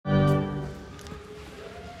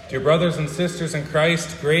Dear brothers and sisters in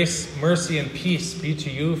Christ, grace, mercy, and peace be to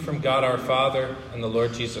you from God our Father and the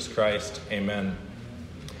Lord Jesus Christ. Amen.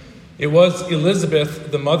 It was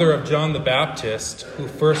Elizabeth, the mother of John the Baptist, who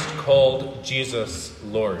first called Jesus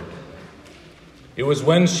Lord. It was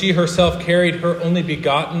when she herself carried her only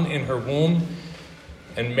begotten in her womb,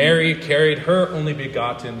 and Mary carried her only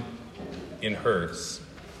begotten in hers.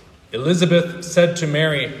 Elizabeth said to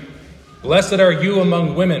Mary, "Blessed are you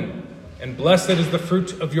among women, and blessed is the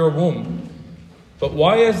fruit of your womb. But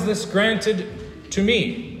why is this granted to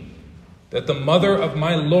me, that the mother of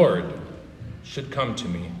my Lord should come to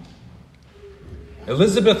me?"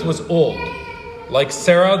 Elizabeth was old. Like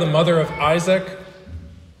Sarah, the mother of Isaac,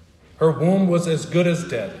 her womb was as good as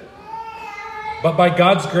dead. But by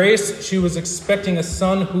God's grace, she was expecting a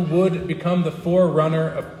son who would become the forerunner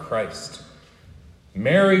of Christ.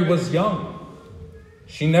 Mary was young.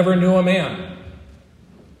 She never knew a man.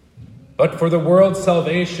 But for the world's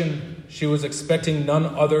salvation, she was expecting none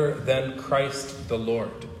other than Christ the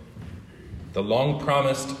Lord, the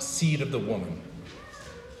long-promised seed of the woman.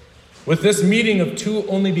 With this meeting of two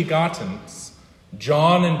only begottens,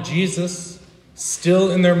 John and Jesus,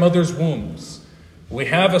 still in their mother's wombs, we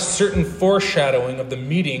have a certain foreshadowing of the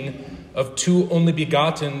meeting of two only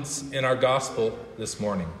begottens in our gospel this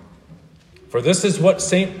morning. For this is what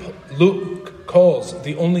St. Luke calls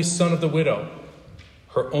the only son of the widow,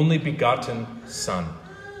 her only begotten son.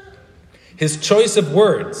 His choice of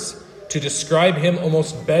words to describe him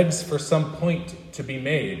almost begs for some point to be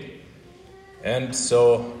made. And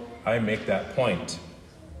so I make that point.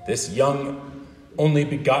 This young, only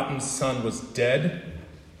begotten son was dead,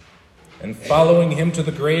 and following him to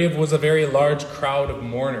the grave was a very large crowd of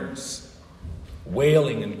mourners,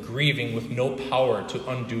 wailing and grieving with no power to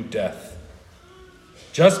undo death.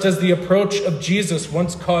 Just as the approach of Jesus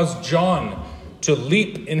once caused John to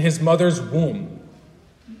leap in his mother's womb,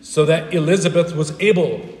 so that Elizabeth was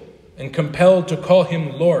able and compelled to call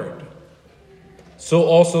him Lord, so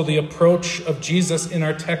also the approach of Jesus in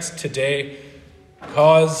our text today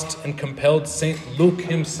caused and compelled St. Luke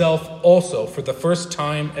himself also, for the first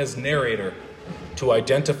time as narrator, to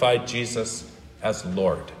identify Jesus as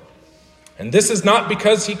Lord. And this is not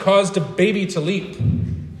because he caused a baby to leap,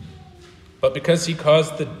 but because he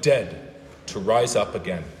caused the dead to rise up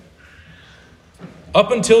again. Up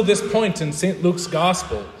until this point in St. Luke's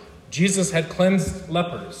gospel, Jesus had cleansed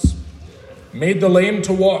lepers, made the lame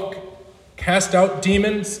to walk, cast out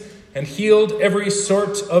demons, and healed every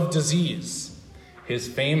sort of disease. His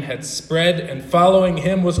fame had spread, and following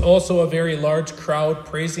him was also a very large crowd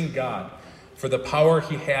praising God for the power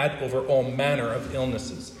he had over all manner of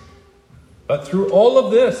illnesses. But through all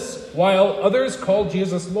of this, while others call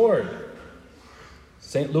Jesus Lord,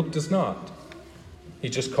 St. Luke does not. He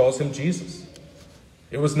just calls him Jesus.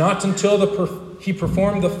 It was not until he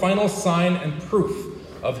performed the final sign and proof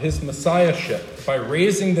of his messiahship by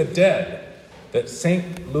raising the dead that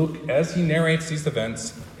St. Luke, as he narrates these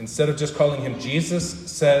events, instead of just calling him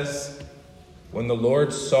Jesus, says, "When the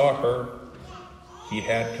Lord saw her, he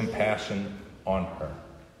had compassion on her."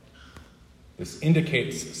 This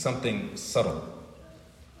indicates something subtle,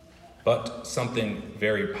 but something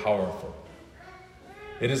very powerful.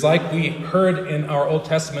 It is like we heard in our Old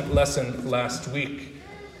Testament lesson last week.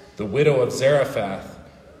 The widow of Zarephath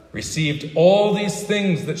received all these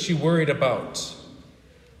things that she worried about,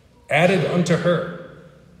 added unto her.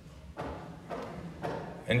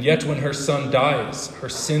 And yet when her son dies, her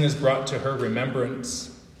sin is brought to her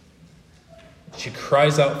remembrance. She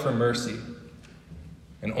cries out for mercy.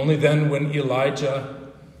 And only then, when Elijah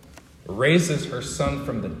raises her son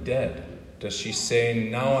from the dead, does she say,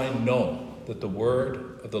 "Now I know that the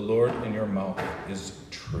word of the Lord in your mouth is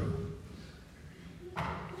true."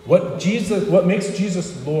 What makes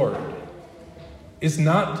Jesus Lord is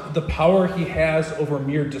not the power he has over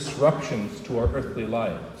mere disruptions to our earthly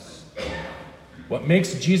lives. What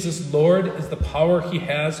makes Jesus Lord is the power he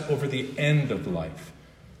has over the end of life,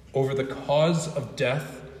 over the cause of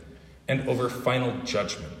death, and over final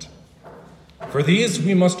judgment. For these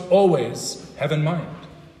we must always have in mind.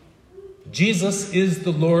 Jesus is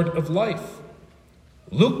the Lord of life.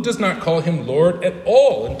 Luke does not call him Lord at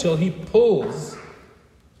all until he pulls,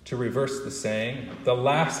 to reverse the saying, the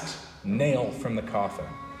last nail from the coffin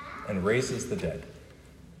and raises the dead.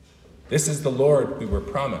 This is the Lord we were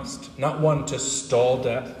promised, not one to stall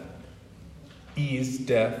death, ease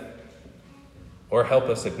death, or help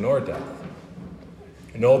us ignore death.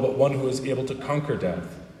 No, but one who is able to conquer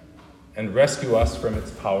death and rescue us from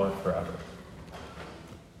its power forever.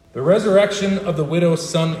 The resurrection of the widow's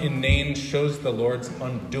son in Nain shows the Lord's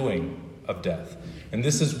undoing of death, and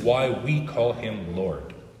this is why we call him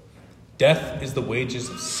Lord. Death is the wages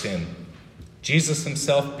of sin. Jesus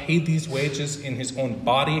himself paid these wages in his own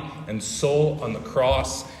body and soul on the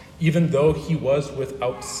cross, even though he was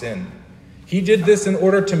without sin. He did this in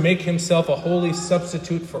order to make himself a holy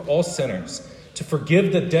substitute for all sinners, to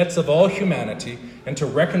forgive the debts of all humanity, and to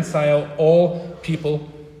reconcile all people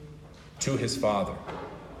to his Father.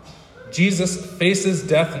 Jesus faces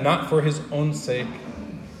death not for his own sake,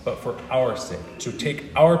 but for our sake, to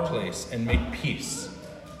take our place and make peace.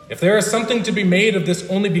 If there is something to be made of this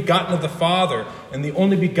only begotten of the Father and the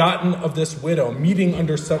only begotten of this widow meeting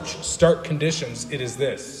under such stark conditions, it is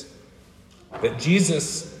this: that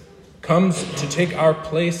Jesus comes to take our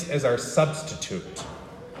place as our substitute,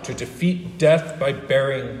 to defeat death by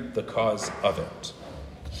bearing the cause of it.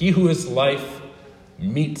 He who is life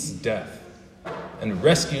meets death and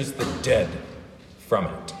rescues the dead from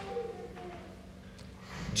it.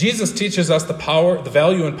 Jesus teaches us the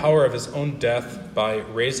value and power of his own death by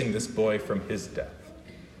raising this boy from his death.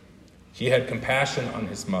 He had compassion on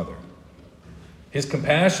his mother. His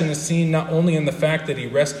compassion is seen not only in the fact that he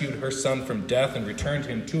rescued her son from death and returned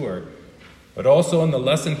him to her, but also in the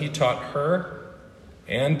lesson he taught her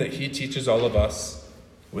and that he teaches all of us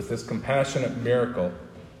with this compassionate miracle.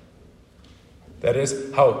 That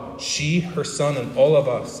is, how she, her son, and all of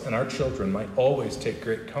us and our children might always take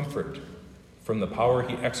great comfort from the power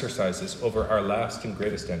he exercises over our last and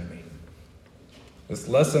greatest enemy. This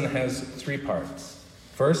lesson has 3 parts.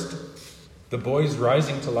 First, the boy's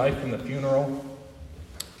rising to life in the funeral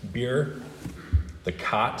bier, the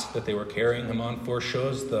cot that they were carrying him on,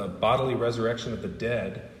 foreshows the bodily resurrection of the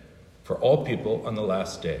dead for all people on the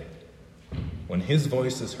last day, when his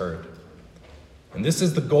voice is heard. And this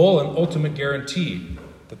is the goal and ultimate guarantee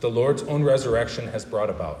that the Lord's own resurrection has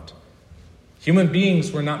brought about. Human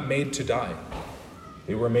beings were not made to die.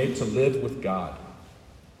 They were made to live with God.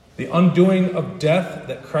 The undoing of death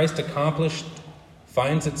that Christ accomplished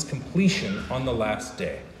finds its completion on the last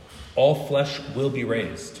day. All flesh will be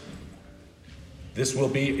raised. This will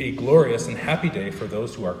be a glorious and happy day for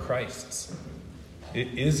those who are Christ's. It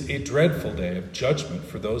is a dreadful day of judgment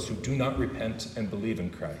for those who do not repent and believe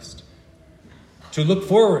in Christ. To look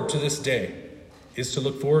forward to this day is to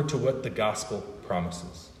look forward to what the gospel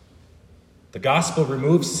promises. The gospel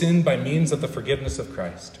removes sin by means of the forgiveness of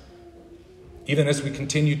Christ. Even as we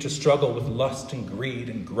continue to struggle with lust and greed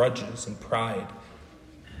and grudges and pride,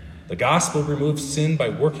 the gospel removes sin by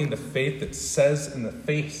working the faith that says in the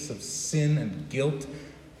face of sin and guilt,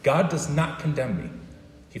 God does not condemn me.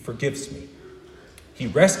 He forgives me. He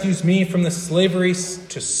rescues me from the slavery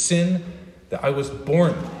to sin that I was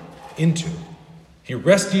born into. He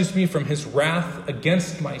rescues me from his wrath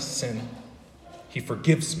against my sin. He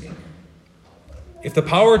forgives me. If the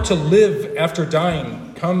power to live after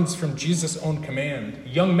dying comes from Jesus' own command,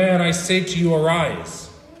 young man, I say to you,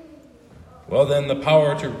 arise. Well, then the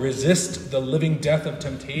power to resist the living death of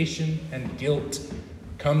temptation and guilt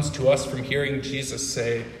comes to us from hearing Jesus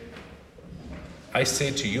say, I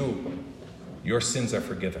say to you, your sins are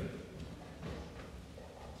forgiven.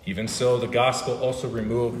 Even so, the gospel also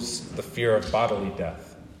removes the fear of bodily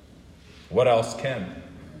death. What else can?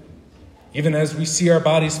 Even as we see our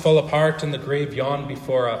bodies fall apart and the grave yawn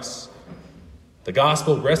before us, the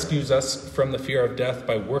gospel rescues us from the fear of death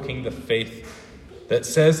by working the faith that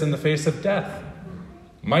says in the face of death,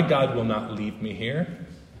 my God will not leave me here.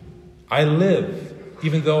 I live,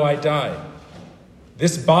 even though I die.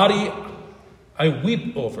 This body I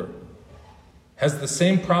weep over has the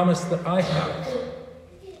same promise that I have.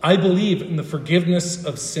 I believe in the forgiveness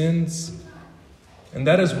of sins, and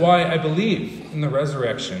that is why I believe in the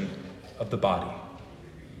resurrection of the body.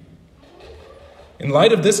 In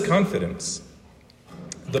light of this confidence,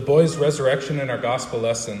 the boy's resurrection in our gospel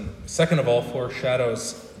lesson, second of all,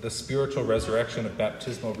 foreshadows the spiritual resurrection of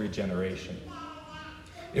baptismal regeneration.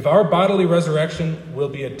 If our bodily resurrection will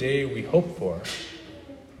be a day we hope for,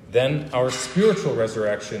 then our spiritual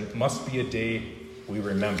resurrection must be a day we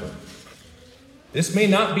remember. This may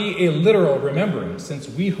not be a literal remembering, since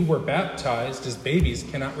we who were baptized as babies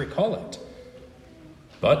cannot recall it.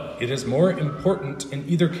 But it is more important in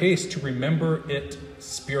either case to remember it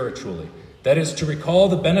spiritually. That is, to recall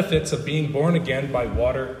the benefits of being born again by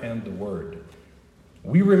water and the word.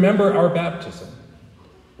 We remember our baptism.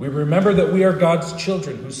 We remember that we are God's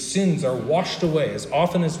children whose sins are washed away as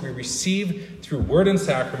often as we receive through word and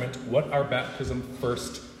sacrament what our baptism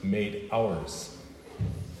first made ours.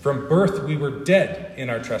 From birth we were dead in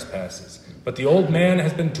our trespasses, but the old man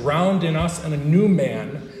has been drowned in us and a new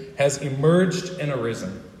man has emerged and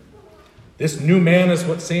arisen. This new man is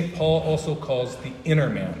what St. Paul also calls the inner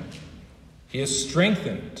man. He is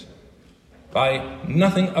strengthened by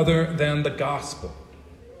nothing other than the gospel.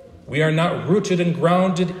 we are not rooted and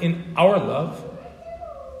grounded in our love,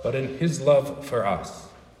 but in his love for us.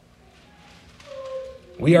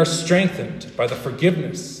 We are strengthened by the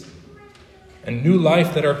forgiveness and new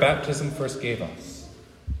life that our baptism first gave us.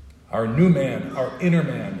 Our new man, our inner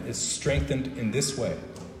man, is strengthened in this way.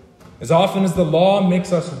 As often as the law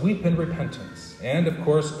makes us weep in repentance, and of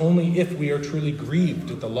course only if we are truly grieved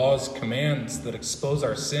at the law's commands that expose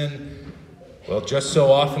our sin, well, just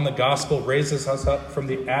so often the gospel raises us up from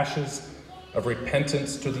the ashes of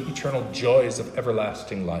repentance to the eternal joys of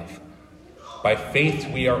everlasting life. By faith,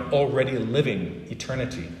 we are already living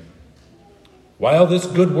eternity. While this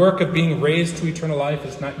good work of being raised to eternal life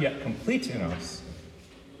is not yet complete in us,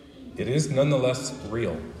 it is nonetheless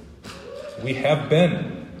real. We have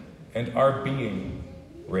been and are being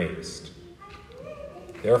raised.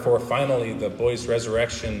 Therefore, finally, the boy's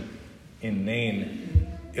resurrection in Nain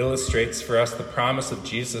illustrates for us the promise of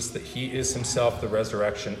Jesus that he is himself the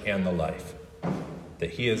resurrection and the life,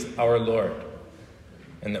 that he is our Lord,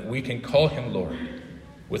 and that we can call him Lord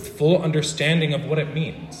with full understanding of what it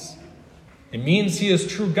means. It means he is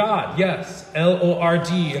true God, yes,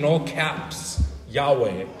 L-O-R-D in all caps,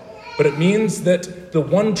 Yahweh. But it means that the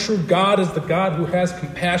one true God is the God who has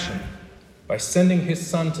compassion by sending his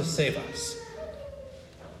Son to save us.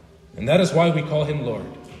 And that is why we call him Lord,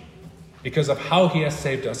 because of how he has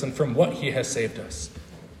saved us and from what he has saved us.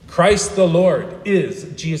 Christ the Lord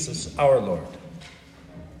is Jesus our Lord.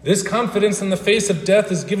 This confidence in the face of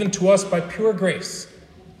death is given to us by pure grace.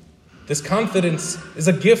 This confidence is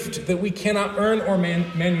a gift that we cannot earn or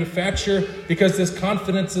manufacture, because this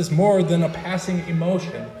confidence is more than a passing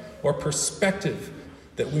emotion or perspective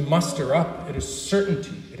that we muster up. It is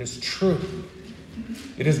certainty. It is truth.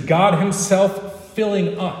 It is God himself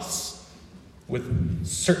filling us with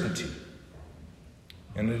certainty.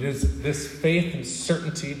 And it is this faith and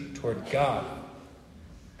certainty toward God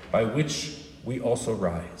by which we also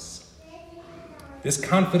rise. This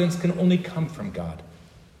confidence can only come from God.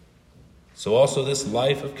 So also this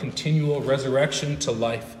life of continual resurrection to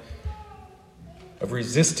life, of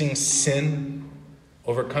resisting sin,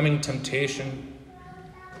 overcoming temptation,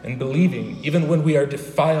 and believing, even when we are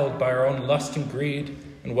defiled by our own lust and greed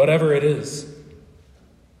and whatever it is,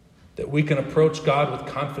 that we can approach God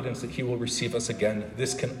with confidence that he will receive us again.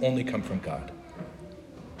 This can only come from God.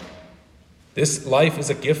 This life is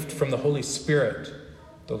a gift from the Holy Spirit,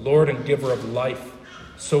 the Lord and giver of life,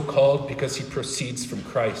 so called because he proceeds from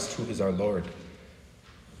Christ, who is our Lord.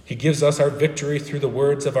 He gives us our victory through the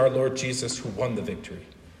words of our Lord Jesus, who won the victory.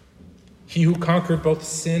 He who conquered both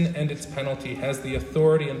sin and its penalty has the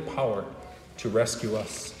authority and power to rescue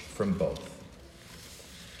us from both.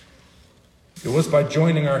 It was by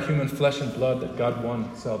joining our human flesh and blood that God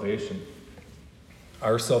won salvation.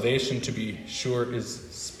 Our salvation, to be sure,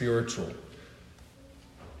 is spiritual.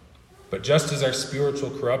 But just as our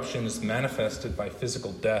spiritual corruption is manifested by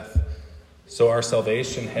physical death, so our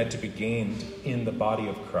salvation had to be gained in the body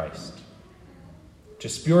of Christ. To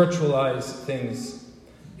spiritualize things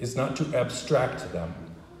is not to abstract them.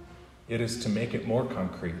 It is to make it more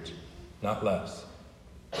concrete, not less.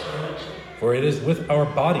 For it is with our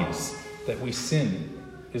bodies that we sin,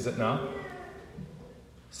 is it not?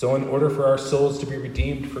 So in order for our souls to be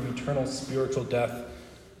redeemed from eternal spiritual death,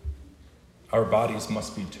 our bodies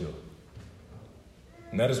must be too.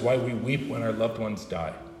 And that is why we weep when our loved ones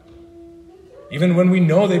die. Even when we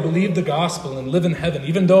know they believe the gospel and live in heaven,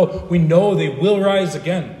 even though we know they will rise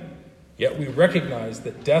again, yet we recognize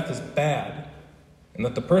that death is bad and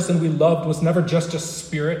that the person we loved was never just a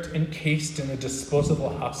spirit encased in a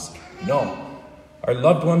disposable husk. No, our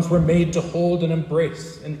loved ones were made to hold and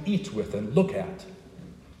embrace and eat with and look at.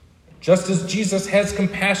 Just as Jesus has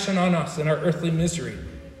compassion on us in our earthly misery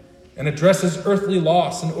and addresses earthly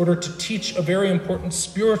loss in order to teach a very important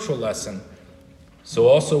spiritual lesson, so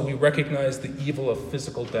also we recognize the evil of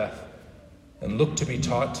physical death and look to be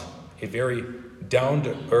taught a very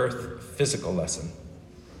down-to-earth physical lesson.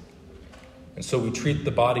 And so we treat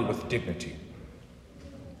the body with dignity.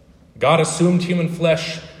 God assumed human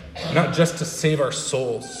flesh not just to save our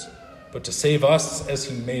souls, but to save us as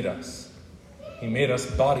he made us. He made us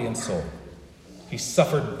body and soul. He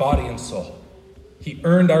suffered body and soul. He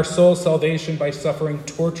earned our soul salvation by suffering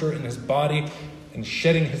torture in his body and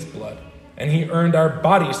shedding his blood. And he earned our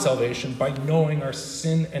body salvation by knowing our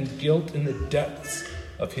sin and guilt in the depths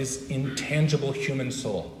of his intangible human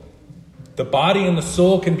soul. The body and the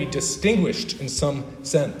soul can be distinguished in some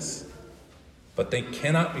sense, but they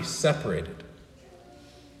cannot be separated.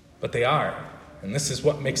 But they are, and this is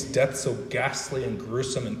what makes death so ghastly and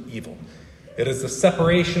gruesome and evil. It is the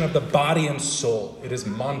separation of the body and soul. It is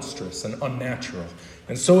monstrous and unnatural.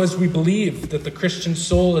 And so as we believe that the Christian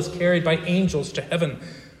soul is carried by angels to heaven,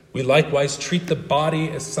 we likewise treat the body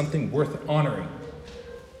as something worth honoring.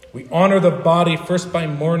 We honor the body first by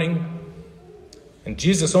mourning, and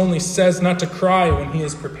Jesus only says not to cry when he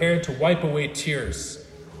is prepared to wipe away tears.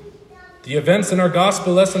 The events in our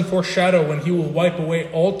gospel lesson foreshadow when he will wipe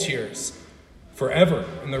away all tears forever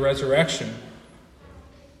in the resurrection.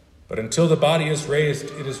 But until the body is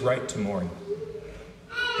raised, it is right to mourn.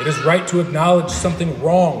 It is right to acknowledge something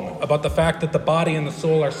wrong about the fact that the body and the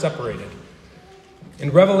soul are separated. In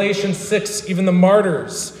Revelation 6, even the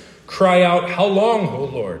martyrs cry out, "How long, O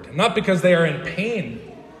Lord?" Not because they are in pain.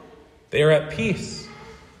 They are at peace.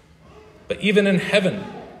 But even in heaven,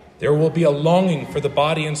 there will be a longing for the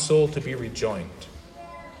body and soul to be rejoined.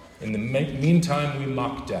 In the meantime, we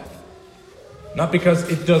mock death. Not because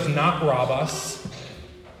it does not rob us,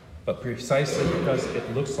 but precisely because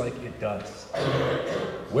it looks like it does.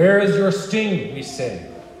 Where is your sting, we say?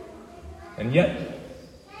 And yet,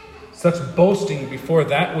 such boasting before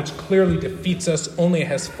that which clearly defeats us only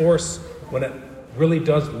has force when it really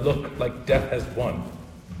does look like death has won.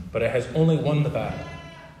 But it has only won the battle.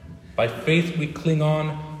 By faith, we cling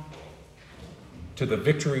on to the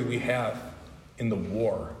victory we have in the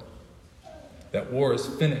war. That war is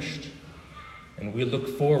finished, and we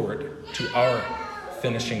look forward to our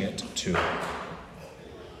finishing it too.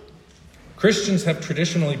 Christians have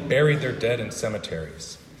traditionally buried their dead in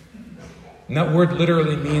cemeteries. And that word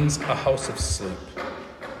literally means a house of sleep.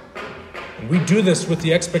 And we do this with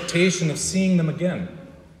the expectation of seeing them again.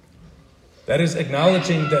 That is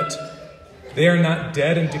acknowledging that they are not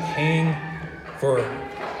dead and decaying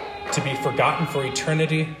to be forgotten for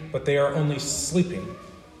eternity, but they are only sleeping,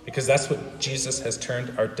 because that's what Jesus has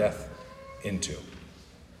turned our death into.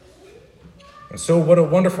 And so what a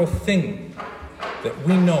wonderful thing that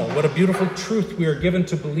we know, what a beautiful truth we are given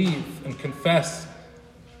to believe and confess,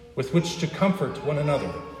 with which to comfort one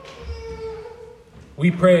another.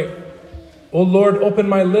 We pray, "O Lord, open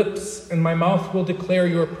my lips, and my mouth will declare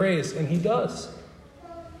your praise." And he does.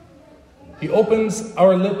 He opens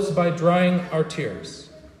our lips by drying our tears.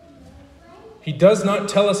 He does not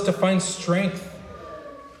tell us to find strength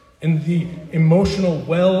in the emotional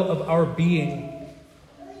well of our being.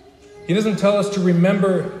 He doesn't tell us to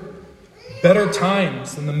remember better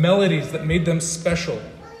times and the melodies that made them special.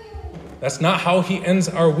 That's not how he ends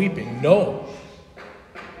our weeping, no.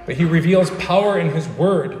 But he reveals power in his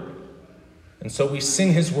word, and so we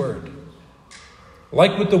sing his word.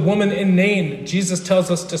 Like with the woman in Nain, Jesus tells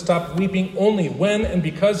us to stop weeping only when and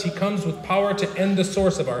because he comes with power to end the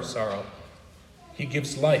source of our sorrow. He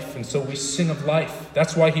gives life, and so we sing of life.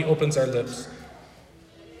 That's why he opens our lips.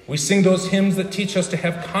 We sing those hymns that teach us to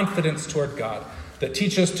have confidence toward God, that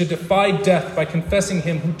teach us to defy death by confessing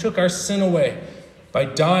him who took our sin away, by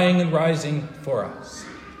dying and rising for us.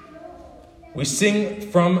 We sing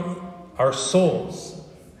from our souls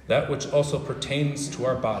that which also pertains to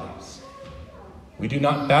our bodies. We do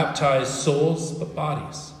not baptize souls, but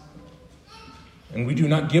bodies. And we do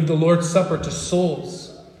not give the Lord's Supper to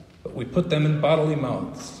souls, but we put them in bodily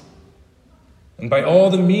mouths. And by all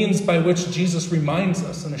the means by which Jesus reminds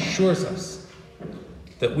us and assures us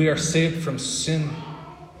that we are saved from sin,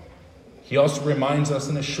 he also reminds us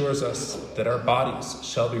and assures us that our bodies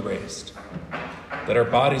shall be raised, that our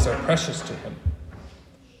bodies are precious to him.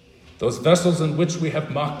 Those vessels in which we have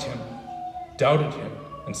mocked him, doubted him,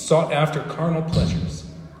 and sought after carnal pleasures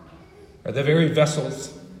are the very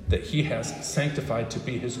vessels that he has sanctified to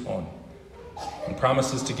be his own and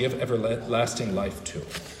promises to give everlasting life to.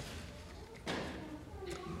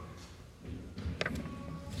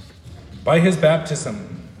 By his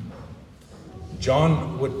baptism,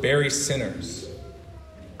 John would bury sinners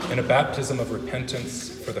in a baptism of repentance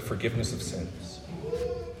for the forgiveness of sins.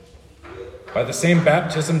 By the same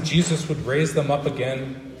baptism, Jesus would raise them up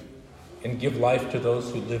again and give life to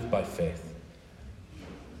those who live by faith.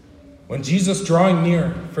 When Jesus, drawing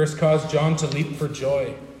near, first caused John to leap for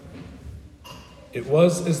joy, it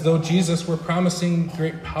was as though Jesus were promising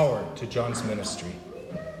great power to John's ministry.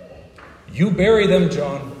 "You bury them,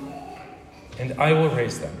 John, and I will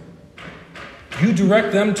raise them. You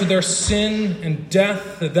direct them to their sin and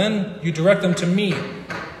death, and then you direct them to me,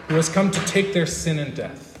 who has come to take their sin and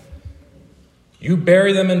death. You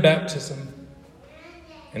bury them in baptism,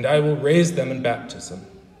 and I will raise them in baptism."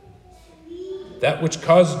 That which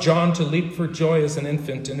caused John to leap for joy as an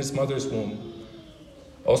infant in his mother's womb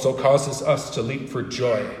also causes us to leap for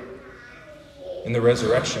joy in the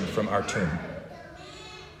resurrection from our tomb.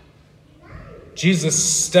 Jesus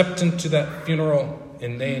stepped into that funeral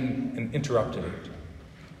in Nain and interrupted it.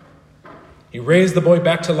 He raised the boy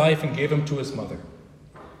back to life and gave him to his mother.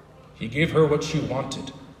 He gave her what she wanted,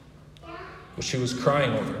 what she was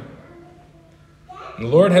crying over. And the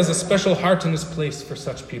Lord has a special heart in his place for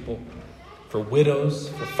such people, for widows,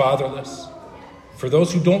 for fatherless, for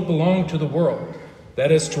those who don't belong to the world,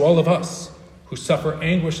 that is, to all of us who suffer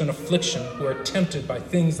anguish and affliction, who are tempted by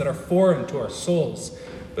things that are foreign to our souls,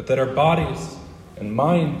 but that our bodies and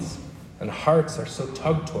minds and hearts are so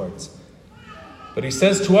tugged towards. But he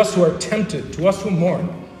says to us who are tempted, to us who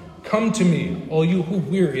mourn, "Come to me, all you who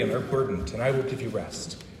weary and are burdened, and I will give you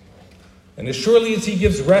rest." And as surely as he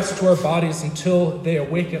gives rest to our bodies until they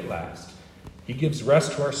awake at last, he gives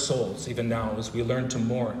rest to our souls even now as we learn to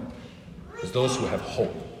mourn as those who have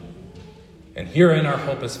hope. And herein our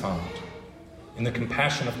hope is found, in the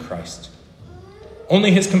compassion of Christ.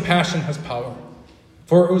 Only his compassion has power.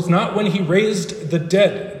 For it was not when he raised the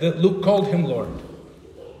dead that Luke called him Lord.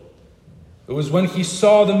 It was when he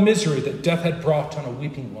saw the misery that death had brought on a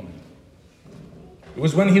weeping woman. It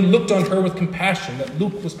was when he looked on her with compassion that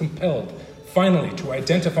Luke was compelled, finally, to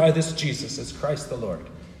identify this Jesus as Christ the Lord.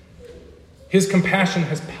 His compassion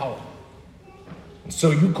has power. And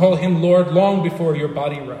so you call him Lord long before your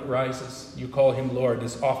body rises. You call him Lord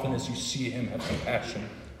as often as you see him have compassion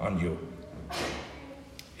on you.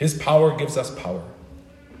 His power gives us power.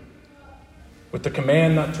 With the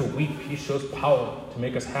command not to weep, he shows power to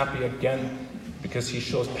make us happy again, because he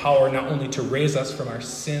shows power not only to raise us from our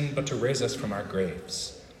sin, but to raise us from our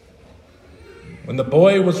graves. When the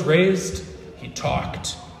boy was raised, he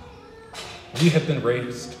talked. We have been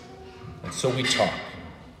raised, and so we talk.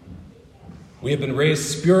 We have been raised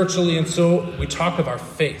spiritually, and so we talk of our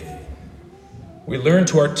faith. We learn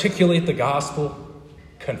to articulate the gospel,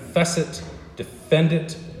 confess it, defend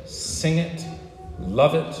it, sing it,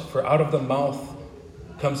 love it, for out of the mouth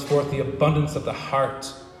comes forth the abundance of the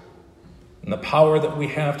heart. And the power that we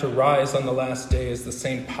have to rise on the last day is the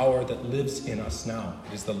same power that lives in us now.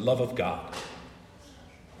 It is the love of God.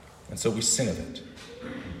 And so we sing of it.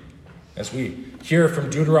 As we hear from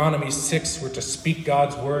Deuteronomy 6, we're to speak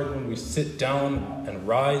God's word when we sit down and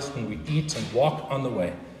rise, when we eat and walk on the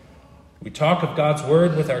way. We talk of God's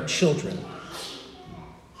word with our children.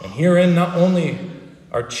 And herein not only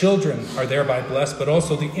our children are thereby blessed, but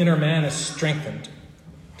also the inner man is strengthened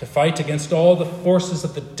to fight against all the forces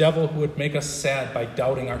of the devil who would make us sad by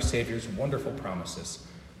doubting our Savior's wonderful promises.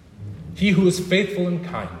 He who is faithful and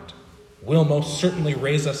kind will most certainly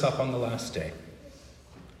raise us up on the last day.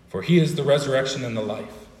 For he is the resurrection and the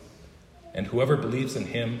life, and whoever believes in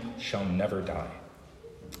him shall never die.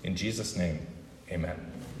 In Jesus' name,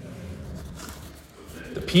 amen.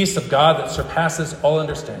 The peace of God that surpasses all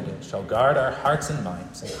understanding shall guard our hearts and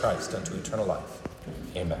minds in Christ unto eternal life.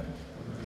 Amen.